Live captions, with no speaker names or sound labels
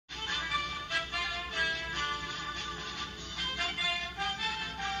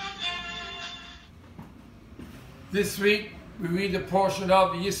This week we read the portion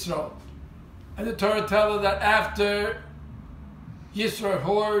of Yitro, and the Torah tells us that after Yitro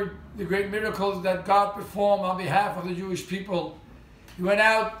heard the great miracles that God performed on behalf of the Jewish people, he went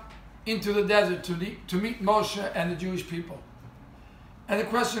out into the desert to meet Moshe and the Jewish people. And the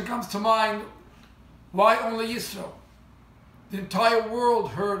question comes to mind, why only Yisro? The entire world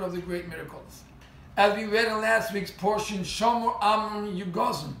heard of the great miracles. As we read in last week's portion, Shomer Amon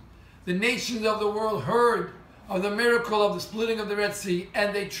Yugozim, the nations of the world heard of the miracle of the splitting of the Red Sea,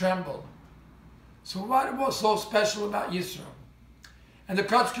 and they trembled. So what was so special about Yisro? And the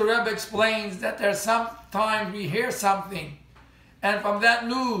Kotzker Rebbe explains that there are sometimes we hear something, and from that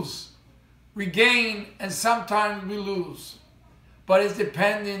news we gain, and sometimes we lose. But it's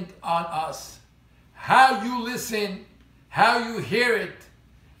dependent on us. How you listen, how you hear it,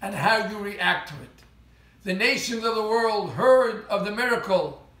 and how you react to it. The nations of the world heard of the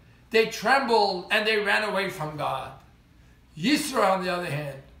miracle. They trembled and they ran away from God. Yisro, on the other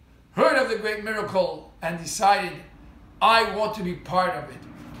hand, heard of the great miracle and decided, I want to be part of it.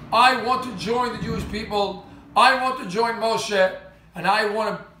 I want to join the Jewish people. I want to join Moshe, and I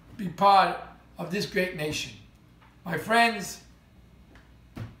want to be part of this great nation. My friends,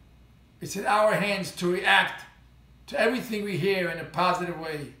 it's in our hands to react to everything we hear in a positive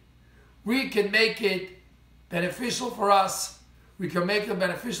way. We can make it beneficial for us. We can make it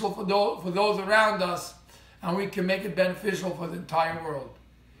beneficial for those around us, and we can make it beneficial for the entire world.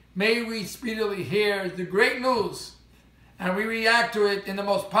 May we speedily hear the great news, and we react to it in the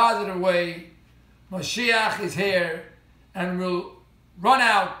most positive way. Mashiach is here, and we'll run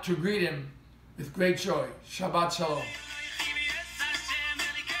out to greet him with great joy. Shabbat Shalom.